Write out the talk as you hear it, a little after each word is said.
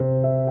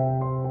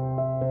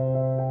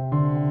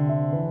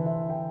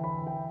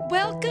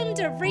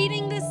Welcome to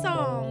Reading the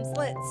Psalms.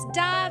 Let's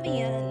dive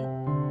in.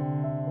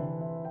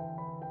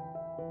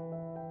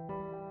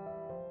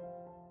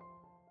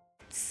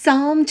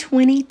 Psalm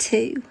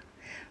 22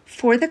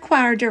 for the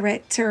choir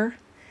director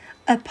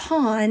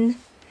upon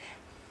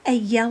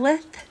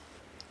Ayeleth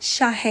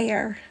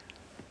Shaher,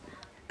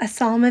 a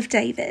psalm of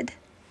David.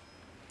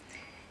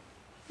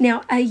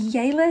 Now,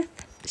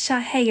 Ayeleth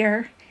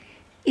Shaher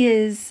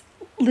is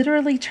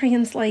literally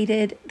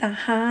translated the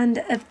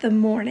hind of the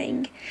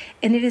morning,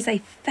 and it is a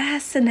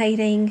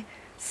fascinating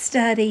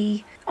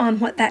study on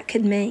what that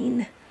could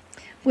mean.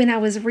 When I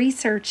was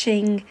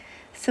researching,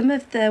 some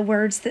of the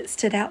words that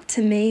stood out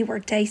to me were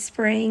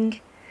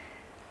dayspring,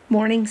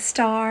 morning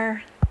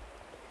star,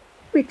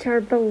 which are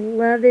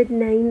beloved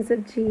names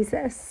of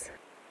Jesus.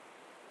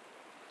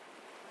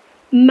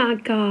 My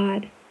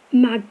God,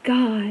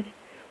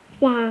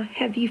 why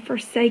have you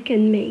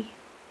forsaken me?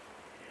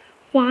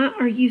 Why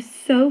are you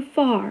so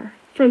far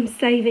from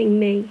saving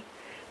me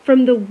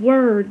from the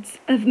words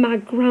of my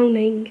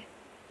groaning?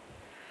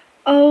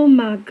 Oh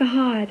my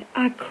God,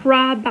 I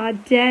cry by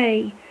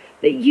day,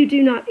 but you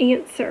do not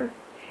answer,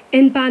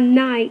 and by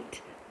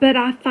night, but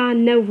I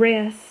find no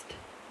rest.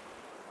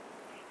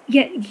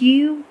 Yet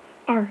you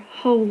are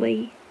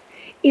holy,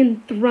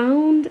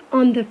 enthroned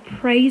on the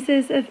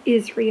praises of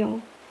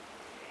Israel.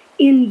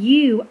 In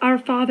you our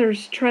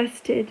fathers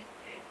trusted.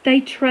 They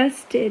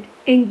trusted,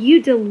 and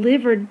you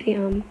delivered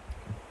them.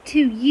 To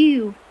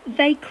you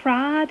they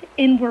cried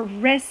and were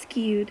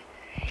rescued.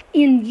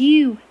 In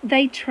you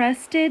they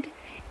trusted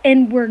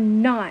and were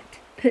not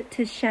put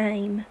to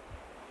shame.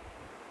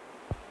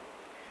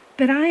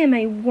 But I am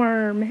a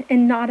worm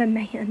and not a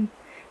man,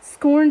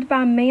 scorned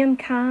by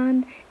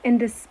mankind and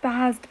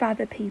despised by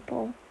the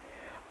people.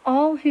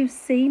 All who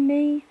see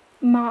me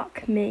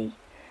mock me.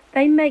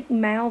 They make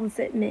mouths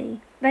at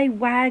me. They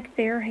wag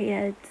their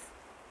heads.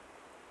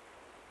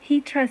 He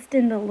trusts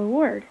in the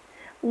Lord.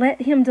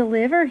 Let him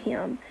deliver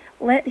him.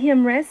 Let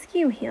him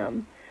rescue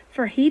him,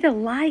 for he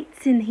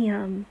delights in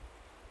him.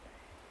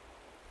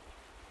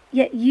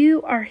 Yet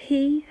you are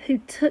he who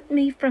took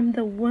me from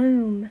the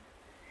womb.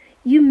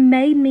 You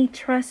made me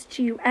trust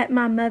you at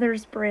my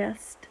mother's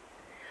breast.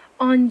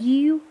 On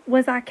you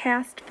was I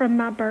cast from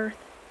my birth,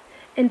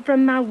 and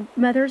from my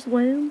mother's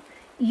womb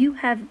you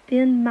have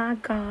been my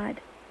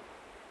God.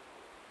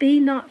 Be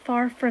not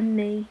far from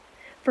me,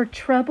 for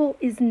trouble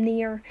is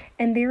near,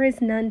 and there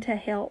is none to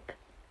help.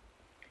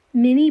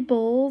 Many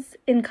bulls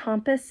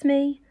encompass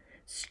me,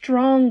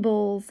 strong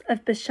bulls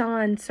of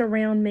Bashan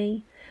surround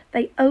me.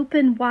 They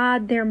open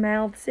wide their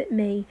mouths at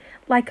me,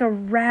 like a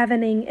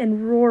ravening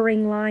and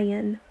roaring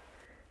lion.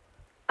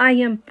 I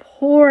am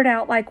poured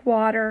out like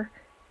water,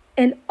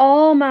 and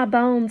all my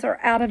bones are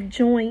out of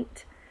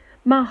joint.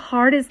 My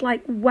heart is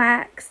like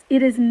wax,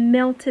 it is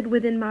melted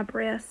within my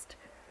breast.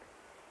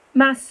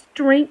 My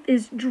strength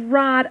is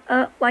dried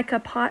up like a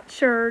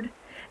potsherd,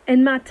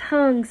 and my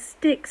tongue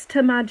sticks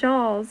to my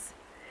jaws.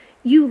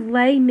 You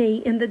lay me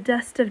in the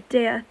dust of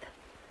death.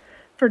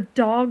 For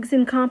dogs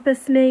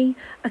encompass me,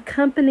 a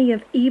company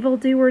of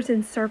evildoers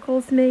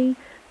encircles me.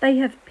 They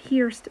have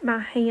pierced my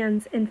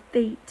hands and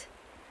feet.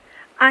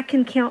 I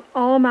can count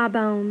all my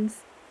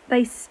bones.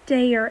 They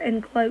stare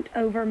and gloat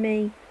over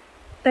me.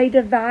 They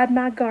divide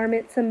my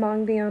garments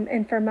among them,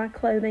 and for my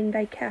clothing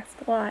they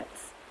cast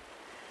lots.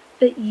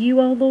 But you,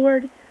 O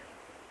Lord,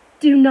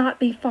 do not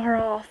be far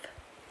off.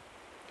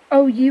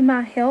 O you,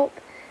 my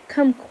help,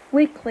 come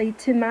quickly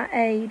to my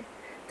aid.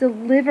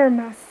 Deliver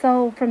my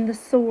soul from the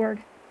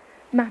sword,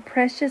 my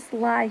precious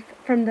life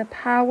from the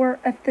power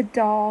of the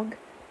dog.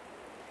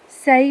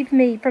 Save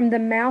me from the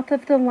mouth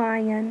of the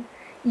lion.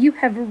 You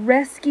have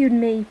rescued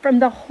me from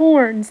the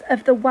horns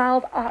of the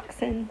wild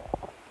oxen.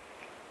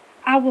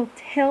 I will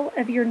tell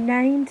of your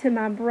name to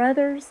my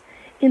brothers.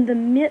 In the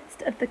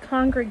midst of the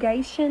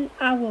congregation,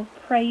 I will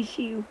praise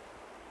you.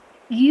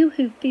 You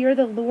who fear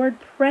the Lord,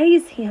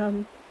 praise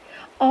him.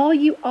 All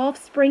you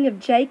offspring of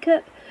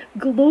Jacob,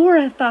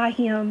 glorify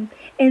him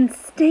and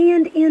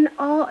stand in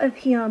awe of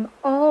him,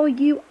 all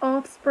you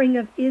offspring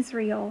of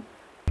Israel.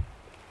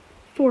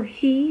 For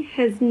he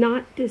has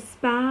not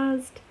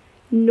despised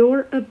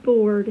nor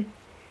abhorred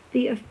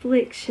the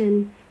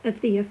affliction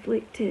of the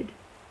afflicted,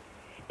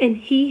 and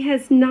he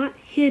has not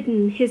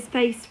hidden his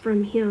face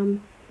from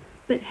him,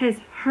 but has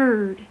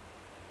heard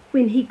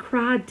when he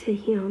cried to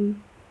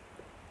him.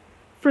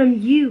 From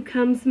you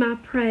comes my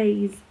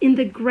praise in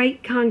the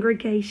great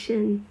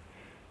congregation.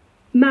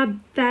 My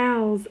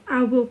vows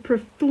I will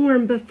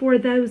perform before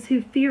those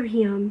who fear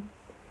him.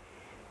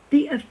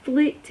 The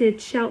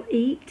afflicted shall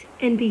eat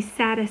and be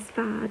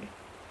satisfied.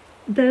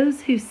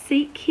 Those who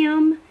seek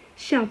him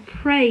shall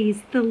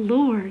praise the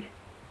Lord.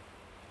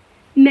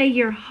 May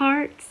your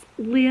hearts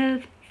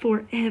live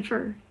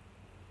forever.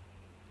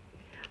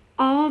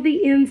 All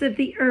the ends of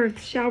the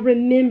earth shall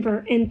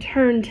remember and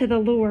turn to the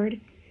Lord,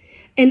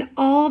 and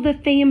all the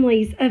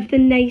families of the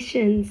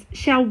nations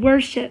shall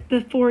worship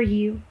before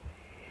you.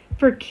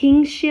 For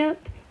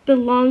kingship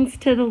belongs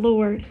to the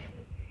Lord,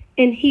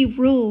 and he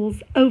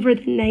rules over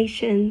the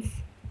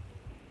nations.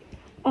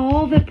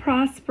 All the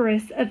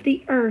prosperous of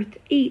the earth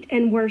eat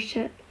and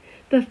worship.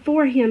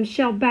 Before him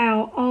shall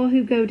bow all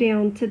who go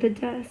down to the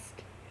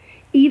dust,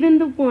 even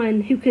the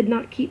one who could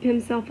not keep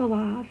himself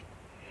alive.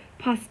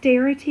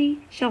 Posterity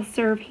shall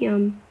serve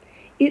him.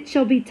 It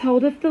shall be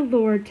told of the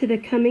Lord to the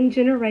coming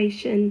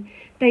generation.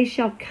 They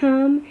shall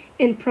come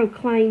and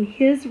proclaim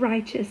his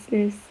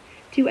righteousness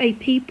to a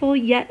people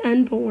yet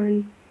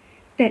unborn,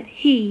 that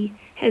he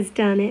has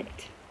done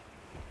it.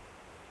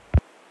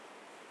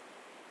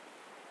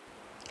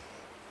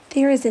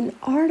 There is an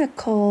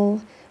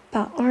article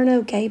by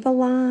Arno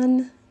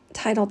Gaebelein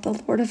titled The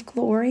Lord of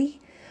Glory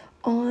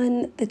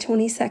on the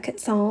 22nd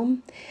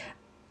Psalm.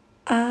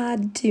 I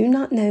do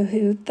not know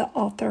who the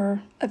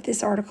author of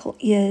this article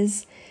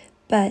is,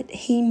 but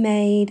he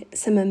made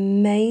some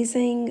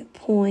amazing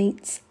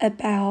points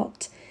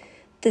about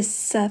the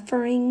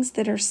sufferings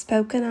that are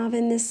spoken of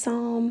in this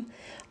psalm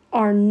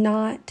are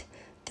not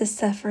the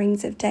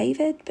sufferings of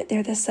David, but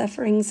they're the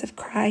sufferings of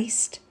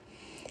Christ.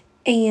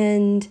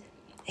 And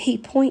he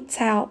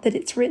points out that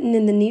it's written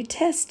in the New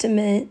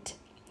Testament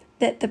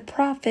that the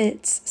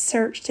prophets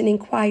searched and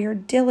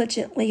inquired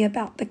diligently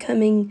about the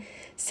coming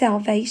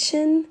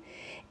salvation,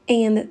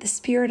 and that the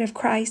Spirit of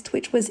Christ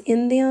which was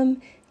in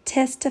them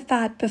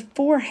testified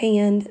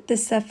beforehand the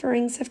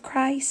sufferings of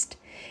Christ.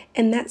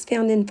 And that's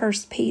found in 1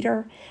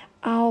 Peter.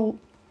 I'll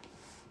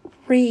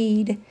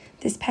read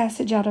this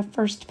passage out of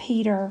 1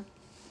 Peter,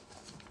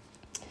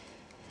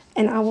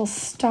 and I will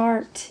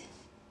start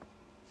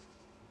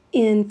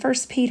in 1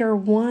 Peter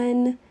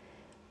 1,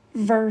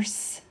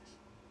 verse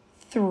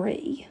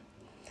 3.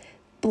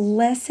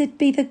 Blessed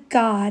be the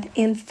God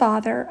and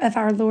Father of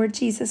our Lord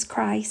Jesus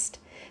Christ,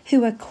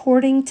 who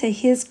according to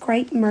his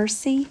great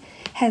mercy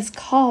has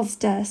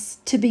caused us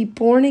to be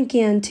born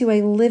again to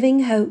a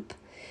living hope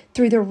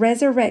through the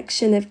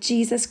resurrection of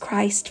Jesus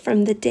Christ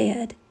from the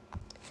dead,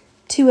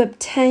 to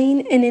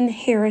obtain an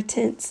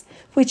inheritance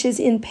which is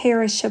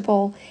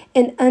imperishable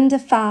and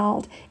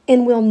undefiled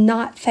and will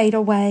not fade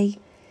away,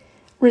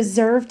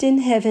 reserved in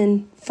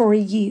heaven for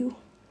you,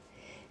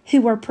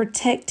 who are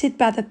protected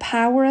by the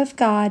power of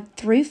God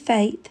through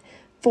faith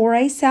for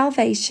a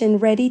salvation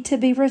ready to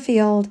be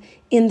revealed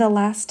in the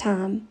last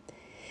time.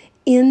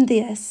 In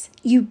this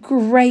you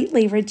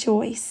greatly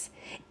rejoice,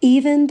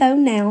 even though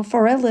now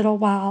for a little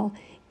while,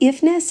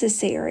 if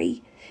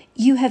necessary,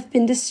 you have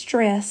been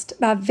distressed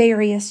by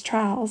various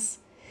trials,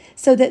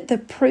 so that the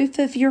proof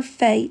of your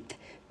faith,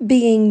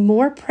 being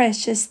more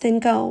precious than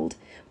gold,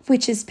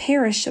 which is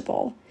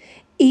perishable,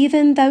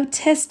 even though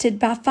tested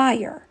by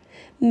fire,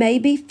 may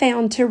be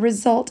found to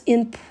result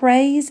in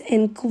praise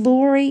and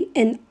glory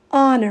and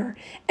honor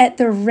at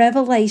the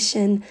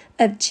revelation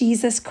of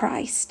Jesus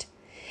Christ.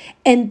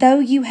 And though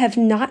you have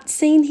not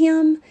seen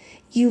him,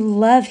 you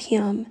love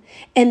him.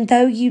 And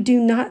though you do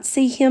not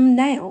see him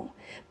now,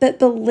 but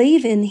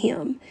believe in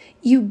him,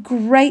 you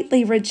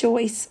greatly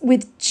rejoice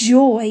with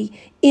joy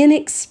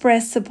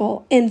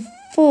inexpressible and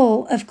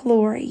full of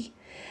glory,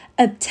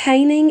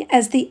 obtaining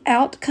as the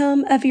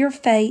outcome of your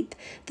faith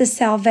the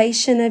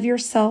salvation of your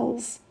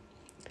souls.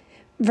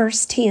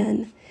 Verse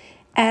 10,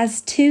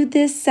 as to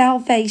this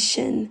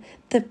salvation,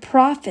 the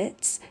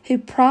prophets who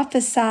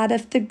prophesied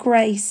of the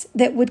grace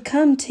that would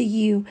come to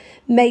you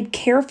made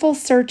careful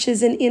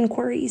searches and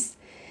inquiries,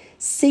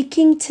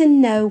 seeking to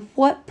know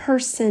what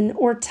person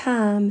or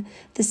time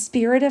the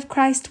Spirit of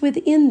Christ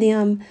within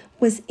them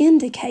was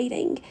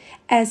indicating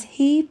as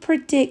he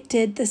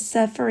predicted the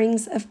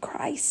sufferings of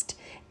Christ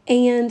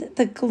and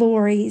the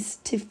glories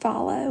to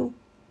follow.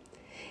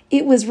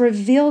 It was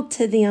revealed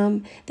to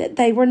them that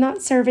they were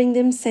not serving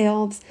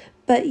themselves,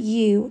 but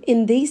you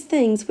in these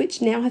things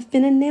which now have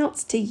been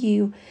announced to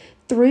you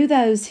through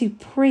those who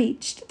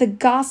preached the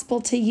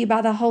gospel to you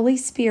by the Holy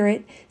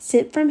Spirit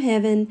sent from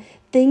heaven,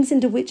 things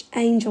into which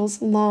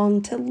angels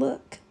long to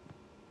look.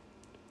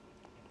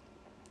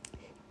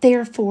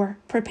 Therefore,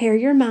 prepare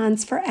your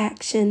minds for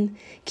action,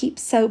 keep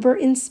sober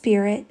in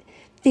spirit,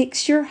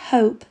 fix your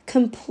hope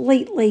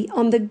completely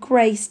on the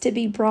grace to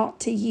be brought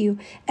to you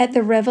at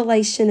the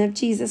revelation of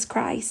Jesus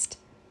Christ.